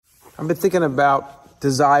I've been thinking about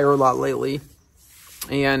desire a lot lately,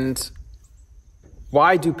 and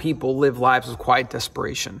why do people live lives of quiet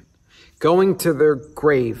desperation, going to their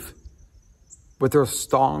grave with their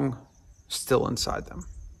song still inside them?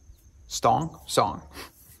 Song.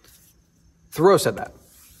 Thoreau said that.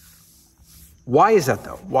 Why is that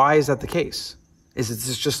though? Why is that the case? Is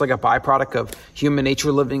this just like a byproduct of human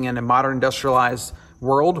nature living in a modern industrialized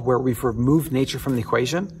world where we've removed nature from the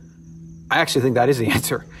equation? I actually think that is the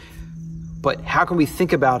answer. But how can we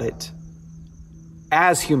think about it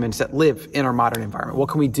as humans that live in our modern environment? What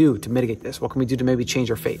can we do to mitigate this? What can we do to maybe change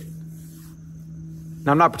our fate?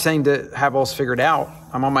 Now, I'm not pretending to have all this figured out.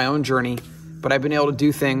 I'm on my own journey, but I've been able to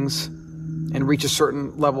do things and reach a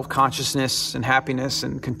certain level of consciousness and happiness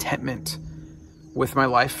and contentment with my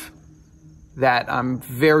life that I'm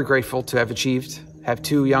very grateful to have achieved. I have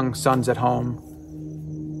 2 young sons at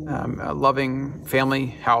home, a loving family,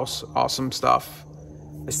 house, awesome stuff.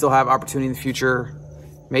 I still have opportunity in the future,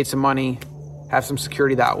 made some money, have some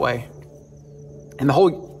security that way. And the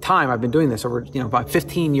whole time I've been doing this over, about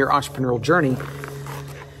 15-year entrepreneurial journey,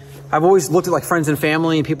 I've always looked at like friends and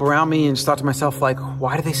family and people around me and just thought to myself, like,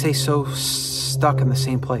 why do they stay so stuck in the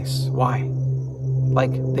same place? Why?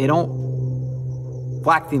 Like, they don't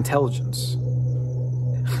lack the intelligence.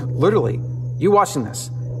 Literally, you watching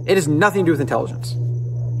this, it has nothing to do with intelligence.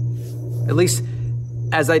 At least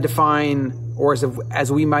as I define, or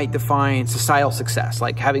as we might define societal success,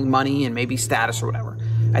 like having money and maybe status or whatever.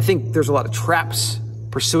 I think there's a lot of traps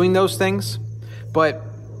pursuing those things, but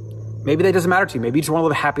maybe that doesn't matter to you. Maybe you just want to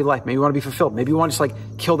live a happy life. Maybe you want to be fulfilled. Maybe you want to just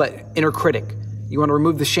kill that inner critic. You want to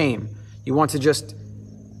remove the shame. You want to just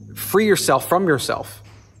free yourself from yourself.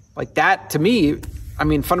 Like that, to me,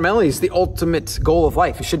 fundamentally is the ultimate goal of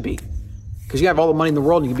life. It should be. Because you have all the money in the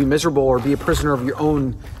world and you can be miserable or be a prisoner of your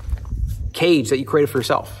own cage that you created for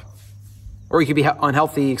yourself. Or you could be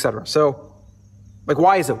unhealthy, etc. So,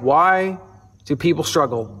 why is it? Why do people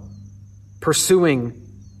struggle pursuing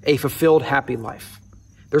a fulfilled, happy life?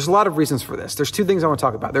 There's a lot of reasons for this. There's 2 things I want to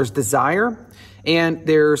talk about. There's desire, and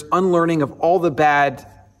there's unlearning of all the bad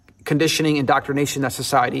conditioning, indoctrination that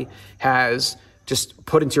society has just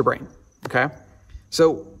put into your brain, okay?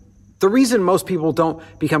 So the reason most people don't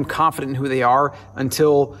become confident in who they are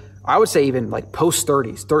until, I would say, even post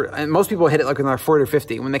 30s, and most people hit it when they're 40 or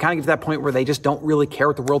 50, when they kind of get to that point where they just don't really care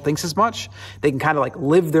what the world thinks as much. They can kind of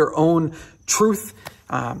live their own truth,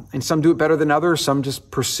 and some do it better than others. Some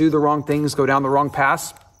just pursue the wrong things, go down the wrong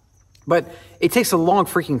paths. But it takes a long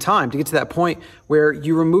freaking time to get to that point where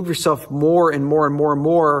you remove yourself more and more and more and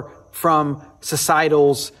more from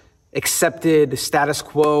societal's accepted status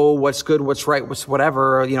quo, what's good, what's right, what's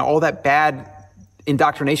whatever, all that bad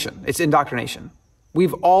indoctrination. It's indoctrination.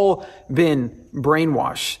 We've all been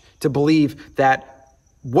brainwashed to believe that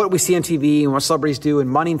what we see on TV and what celebrities do and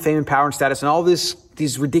money and fame and power and status and all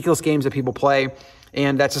these ridiculous games that people play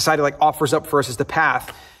and that society offers up for us as the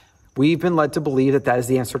path, we've been led to believe that is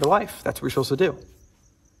the answer to life. That's what we're supposed to do.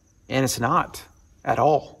 And it's not at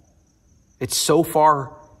all. It's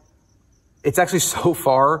actually so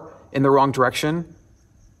far in the wrong direction.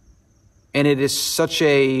 And it is such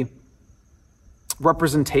a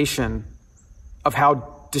representation of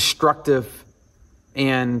how destructive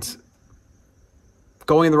and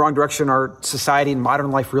going in the wrong direction our society and modern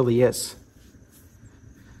life really is.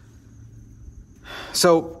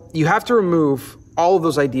 So you have to remove all of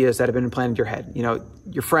those ideas that have been implanted in your head.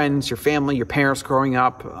 Your friends, your family, your parents growing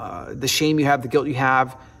up, the shame you have, the guilt you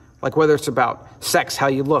have, whether it's about sex, how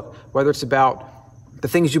you look, whether it's about the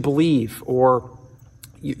things you believe or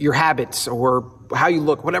your habits or how you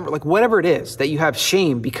look, whatever it is that you have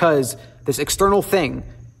shame because this external thing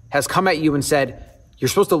has come at you and said, you're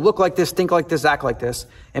supposed to look like this, think like this, act like this.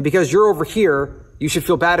 And because you're over here, you should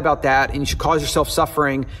feel bad about that and you should cause yourself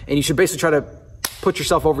suffering and you should basically try to put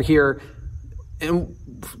yourself over here and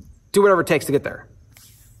do whatever it takes to get there.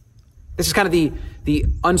 This is kind of the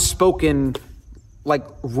unspoken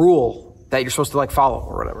rule that you're supposed to follow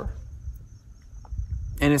or whatever.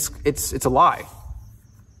 And it's a lie.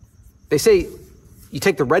 They say you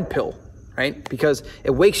take the red pill, right? Because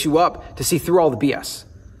it wakes you up to see through all the BS.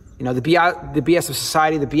 The BS of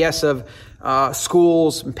society, the BS of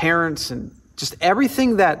schools and parents and just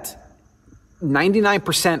everything that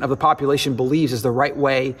 99% of the population believes is the right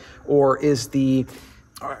way or is the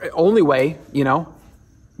only way,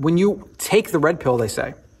 When you take the red pill, they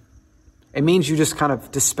say, it means you just kind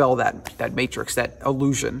of dispel that matrix, that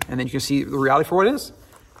illusion, and then you can see the reality for what it is.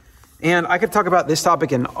 And I could talk about this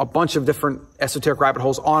topic in a bunch of different esoteric rabbit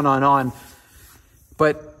holes, on and on.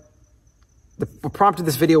 But what prompted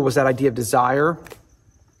this video was that idea of desire.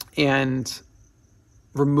 And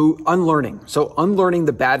unlearning. So unlearning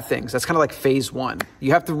the bad things. That's kind of like phase one.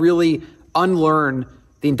 You have to really unlearn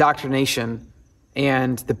the indoctrination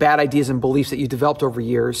and the bad ideas and beliefs that you developed over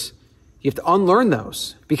years. You have to unlearn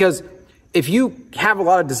those, because if you have a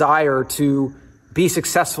lot of desire to be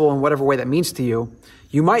successful in whatever way that means to you,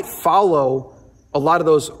 you might follow a lot of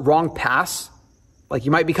those wrong paths. Like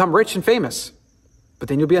you might become rich and famous, but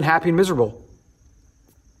then you'll be unhappy and miserable,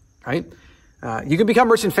 right? You can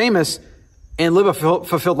become rich and famous and live a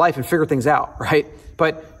fulfilled life and figure things out, right?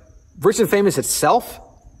 But rich and famous itself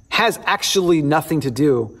has actually nothing to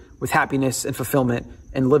do with happiness and fulfillment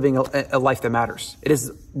and living a life that matters. It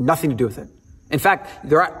has nothing to do with it. In fact,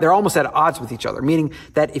 they're almost at odds with each other, meaning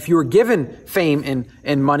that if you were given fame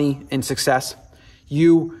and money and success,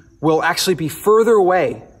 you will actually be further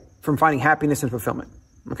away from finding happiness and fulfillment,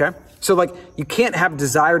 okay? So like, you can't have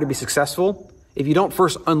desire to be successful if you don't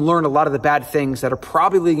first unlearn a lot of the bad things that are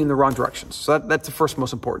probably leading in the wrong directions. So that's the first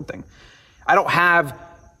most important thing. I don't have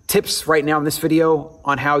tips right now in this video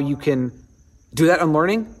on how you can do that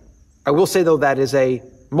unlearning. I will say though, that is a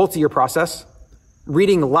multi-year process.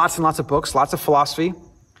 Reading lots and lots of books, lots of philosophy,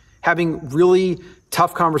 having really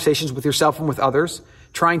tough conversations with yourself and with others,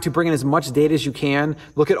 trying to bring in as much data as you can,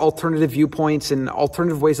 look at alternative viewpoints and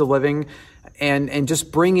alternative ways of living, and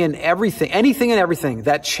just bring in anything and everything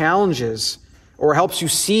that challenges or helps you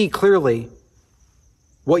see clearly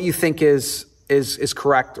what you think is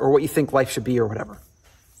correct, or what you think life should be, or whatever.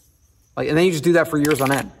 Like, and then you just do that for years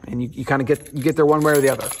on end, and you kind of get there one way or the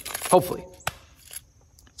other, hopefully.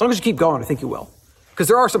 As long as you keep going, I think you will. Because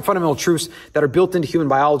there are some fundamental truths that are built into human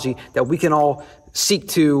biology that we can all seek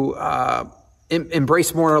to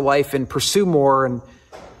embrace more in our life and pursue more,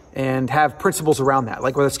 and have principles around that,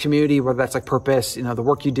 like whether it's community, whether that's like purpose, the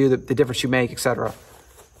work you do, the difference you make, etc.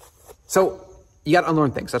 So you got to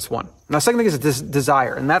unlearn things. That's one. Now, the second thing is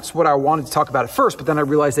desire. And that's what I wanted to talk about at first, but then I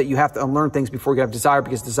realized that you have to unlearn things before you have desire,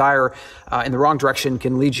 because desire in the wrong direction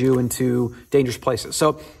can lead you into dangerous places.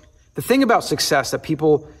 So the thing about success that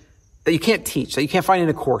you can't teach, that you can't find in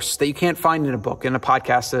a course, that you can't find in a book, in a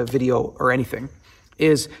podcast, a video, or anything,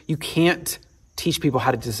 is you can't teach people how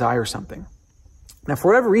to desire something. Now, for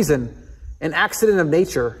whatever reason, an accident of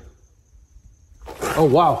nature. Oh,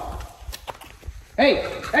 wow. Hey.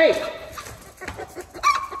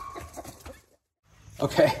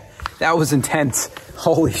 Okay, that was intense.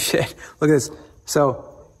 Holy shit. Look at this.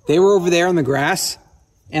 So they were over there in the grass,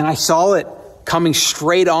 and I saw it coming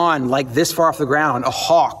straight on, like this far off the ground. A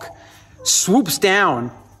hawk swoops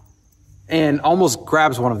down and almost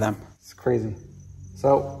grabs one of them. It's crazy.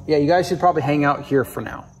 So yeah, you guys should probably hang out here for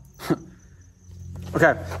now.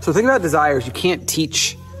 Okay, so think about desires. You can't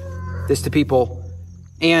teach this to people,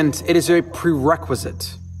 and it is a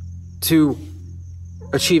prerequisite to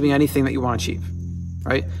achieving anything that you want to achieve,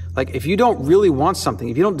 right? Like if you don't really want something,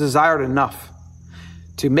 if you don't desire it enough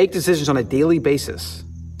to make decisions on a daily basis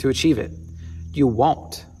to achieve it, you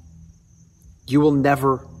won't. You will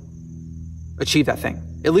never achieve that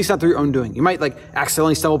thing, at least not through your own doing. You might like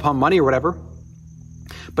accidentally stumble upon money or whatever,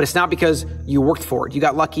 but it's not because you worked for it. You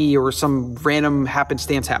got lucky or some random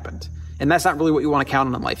happenstance happened. And that's not really what you want to count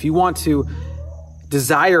on in life. You want to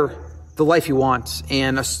desire the life you want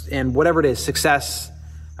and whatever it is, success,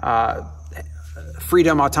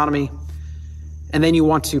 freedom, autonomy, and then you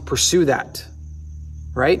want to pursue that,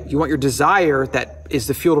 right? You want your desire that is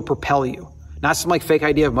the fuel to propel you. Not some like fake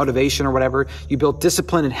idea of motivation or whatever. You build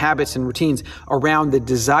discipline and habits and routines around the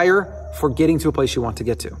desire for getting to a place you want to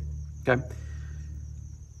get to, okay?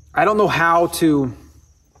 I don't know how to,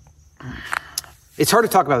 it's hard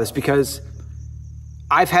to talk about this because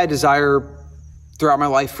I've had desire throughout my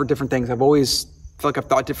life for different things. I've always felt like I've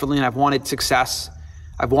thought differently, and I've wanted success.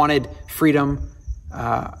 I've wanted freedom.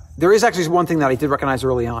 There is actually one thing that I did recognize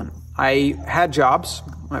early on. I had jobs.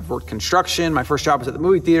 I've worked construction. My first job was at the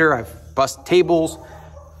movie theater. I've bussed tables.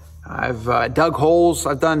 I've dug holes.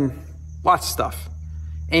 I've done lots of stuff.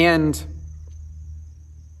 And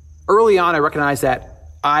early on, I recognized that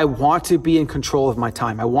I want to be in control of my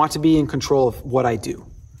time. I want to be in control of what I do.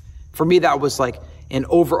 For me, that was like an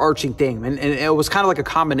overarching thing. And it was kind of like a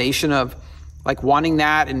combination of like wanting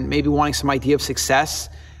that and maybe wanting some idea of success.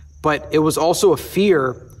 But it was also a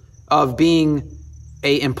fear of being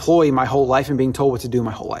an employee my whole life and being told what to do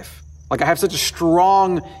my whole life. Like I have such a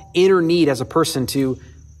strong inner need as a person to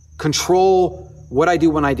control what I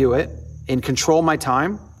do when I do it and control my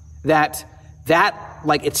time, that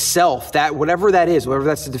like itself, that whatever that is, whether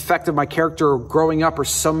that's a defect of my character or growing up or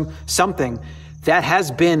something, that has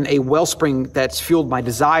been a wellspring that's fueled my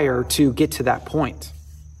desire to get to that point.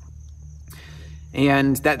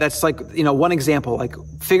 And that's like, one example, like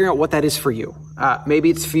figuring out what that is for you. Maybe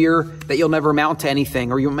it's fear that you'll never amount to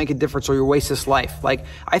anything, or you'll make a difference, or you'll waste this life. Like,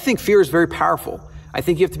 I think fear is very powerful. I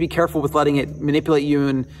think you have to be careful with letting it manipulate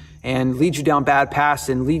you and lead you down bad paths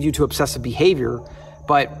and lead you to obsessive behavior.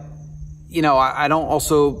 But, I don't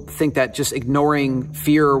also think that just ignoring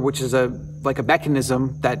fear, which is a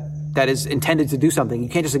mechanism that is intended to do something. You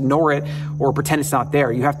can't just ignore it or pretend it's not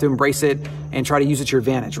there. You have to embrace it and try to use it to your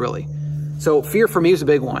advantage, really. So fear for me is a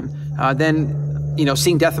big one. Then,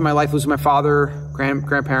 seeing death in my life, losing my father,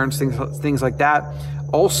 grandparents, things like that,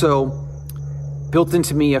 also built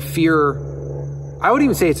into me a fear. I wouldn't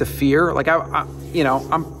even say it's a fear. Like I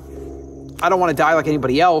don't want to die like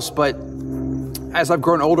anybody else, but as I've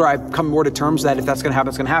grown older, I've come more to terms that if that's going to happen,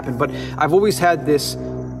 it's going to happen. But I've always had this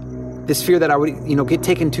fear that I would, get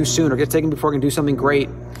taken too soon or get taken before I can do something great,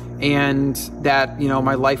 and that,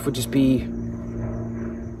 my life would just be,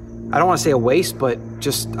 I don't want to say a waste, but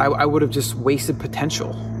just I would have just wasted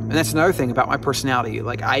potential. And that's another thing about my personality.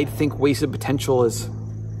 Like, I think wasted potential is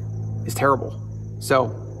terrible.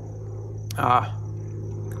 So,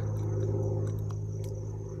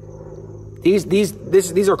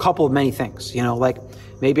 these are a couple of many things. Like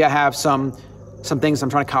maybe I have some things I'm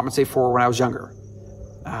trying to compensate for when I was younger.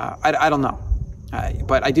 I don't know,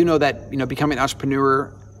 but I do know that becoming an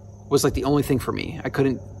entrepreneur was like the only thing for me. I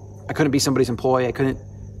couldn't be somebody's employee.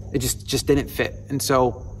 It just didn't fit. And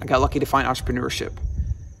so I got lucky to find entrepreneurship.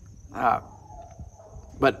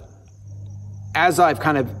 But as I've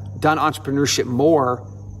kind of done entrepreneurship more,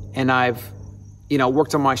 and I've,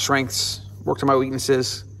 worked on my strengths, worked on my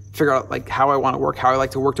weaknesses, figure out like how I want to work, how I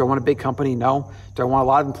like to work. Do I want a big company? No. Do I want a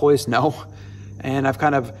lot of employees? No. And I've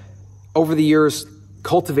kind of, over the years,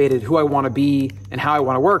 cultivated who I want to be and how I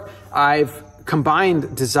want to work. I've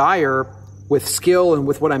combined desire with skill and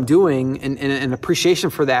with what I'm doing and appreciation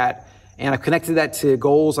for that. And I've connected that to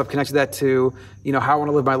goals. I've connected that to, how I want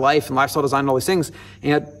to live my life and lifestyle design and all these things.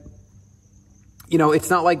 And, it's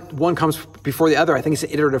not like one comes before the other. I think it's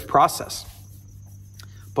an iterative process.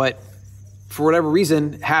 But for whatever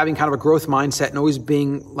reason, having kind of a growth mindset and always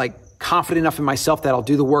being like confident enough in myself that I'll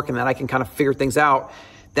do the work and that I can kind of figure things out,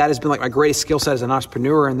 that has been like my greatest skill set as an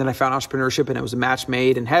entrepreneur. And then I found entrepreneurship, and it was a match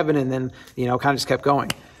made in heaven. And then, kind of just kept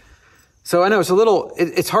going. So I know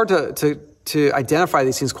it's hard to identify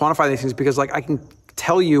these things, quantify these things, because like I can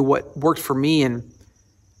tell you what worked for me, and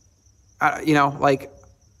I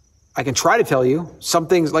can try to tell you some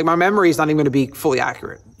things. Like my memory is not even going to be fully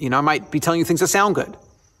accurate. I might be telling you things that sound good.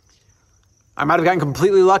 I might have gotten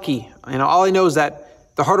completely lucky. All I know is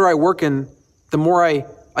that the harder I work and the more I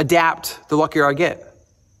adapt, the luckier I get.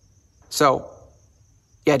 So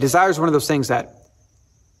yeah, desire is one of those things that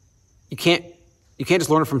you can't just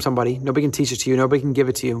learn it from somebody. Nobody can teach it to you. Nobody can give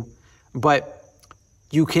it to you. But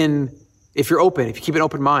you can, if you're open, if you keep an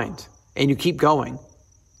open mind and you keep going,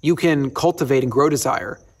 you can cultivate and grow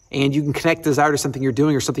desire, and you can connect desire to something you're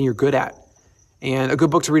doing or something you're good at. And a good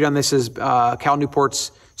book to read on this is Cal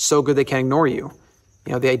Newport's So Good They Can't Ignore You.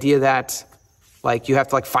 The idea that like you have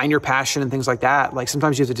to like find your passion and things like that. Like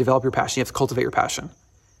sometimes you have to develop your passion. You have to cultivate your passion.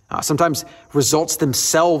 Sometimes results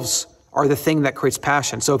themselves are the thing that creates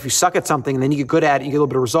passion. So if you suck at something and then you get good at it, you get a little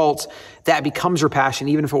bit of results, that becomes your passion,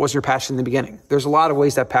 even if it wasn't your passion in the beginning. There's a lot of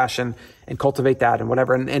ways to have passion and cultivate that and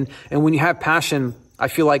whatever. And when you have passion, I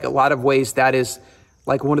feel like a lot of ways that is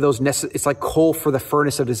like one of those, it's like coal for the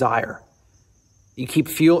furnace of desire. You keep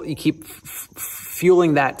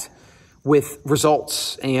fueling that with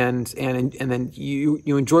results, and then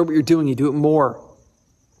you enjoy what you're doing, you do it more.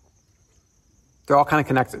 They're all kind of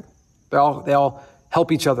connected. They all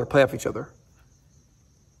help each other, play off each other.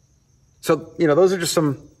 So, those are just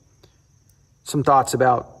some thoughts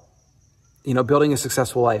about, building a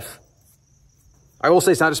successful life. I will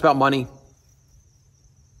say it's not just about money.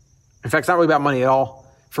 In fact, it's not really about money at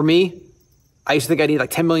all. For me, I used to think I need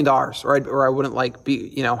like $10 million or I wouldn't like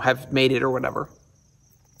be, have made it or whatever.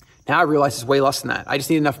 Now I realize it's way less than that. I just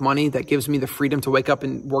need enough money that gives me the freedom to wake up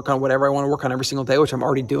and work on whatever I want to work on every single day, which I'm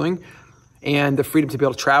already doing, and the freedom to be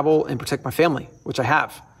able to travel and protect my family, which I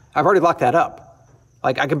have. I've already locked that up.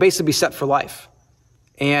 Like I can basically be set for life,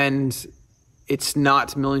 and it's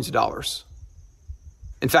not millions of dollars.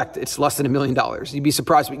 In fact, it's less than $1 million. You'd be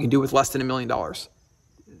surprised what you can do with less than $1 million.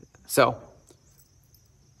 So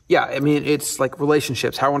yeah, I mean, it's like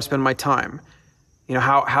relationships, how I want to spend my time.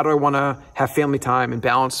 How do I want to have family time and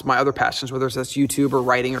balance my other passions, whether it's YouTube or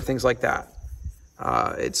writing or things like that.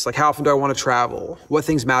 It's like, how often do I want to travel? What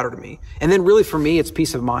things matter to me? And then really for me, it's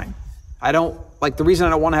peace of mind. The reason I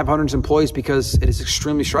don't want to have hundreds of employees because it is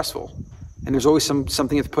extremely stressful. And there's always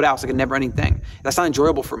something you have to put out. It's like a never ending thing. That's not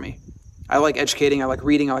enjoyable for me. I like educating. I like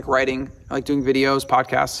reading. I like writing. I like doing videos,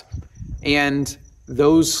 podcasts. And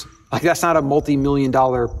those, like, that's not a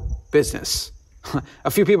multi-million-dollar business. A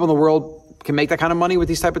few people in the world can make that kind of money with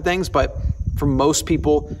these type of things, but for most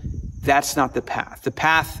people, that's not the path. The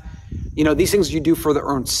path, these things you do for their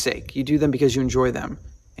own sake. You do them because you enjoy them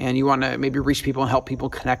and you want to maybe reach people and help people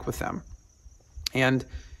connect with them. And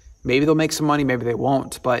maybe they'll make some money, maybe they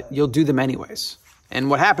won't, but you'll do them anyways. And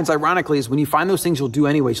what happens, ironically, is when you find those things you'll do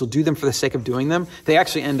anyways, you'll do them for the sake of doing them, they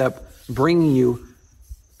actually end up bringing you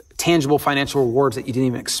tangible financial rewards that you didn't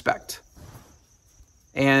even expect.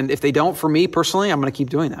 And if they don't, for me personally, I'm going to keep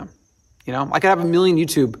doing them. I could have 1 million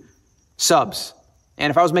YouTube subs.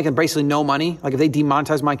 And if I was making basically no money, like if they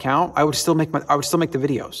demonetized my account, I would still make the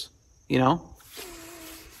videos,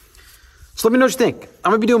 So let me know what you think.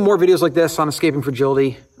 I'm going to be doing more videos like this on escaping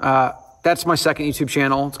fragility. That's my second YouTube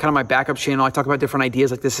channel. It's kind of my backup channel. I talk about different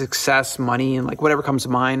ideas like this, success, money, and like whatever comes to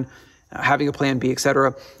mind, having a plan B,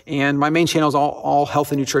 etc. And my main channel is all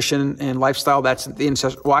health and nutrition and lifestyle. That's the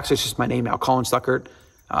ancestral. Well, actually, it's just my name now, Colin Stuckert.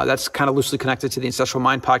 That's kind of loosely connected to the Ancestral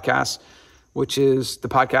Mind podcast, which is the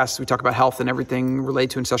podcast we talk about health and everything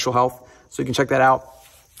related to ancestral health. So you can check that out.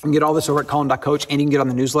 You can get all this over at Colin.coach, and you can get on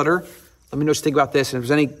the newsletter. Let me know what you think about this. And if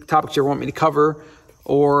there's any topics you want me to cover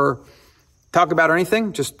or talk about or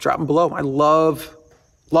anything, just drop them below. I love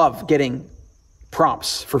getting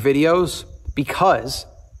prompts for videos because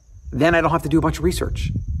then I don't have to do a bunch of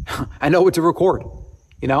research. I know what to record,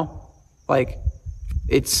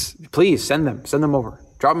 please send them over.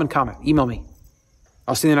 Drop them in a comment, email me.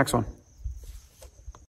 I'll see you in the next one.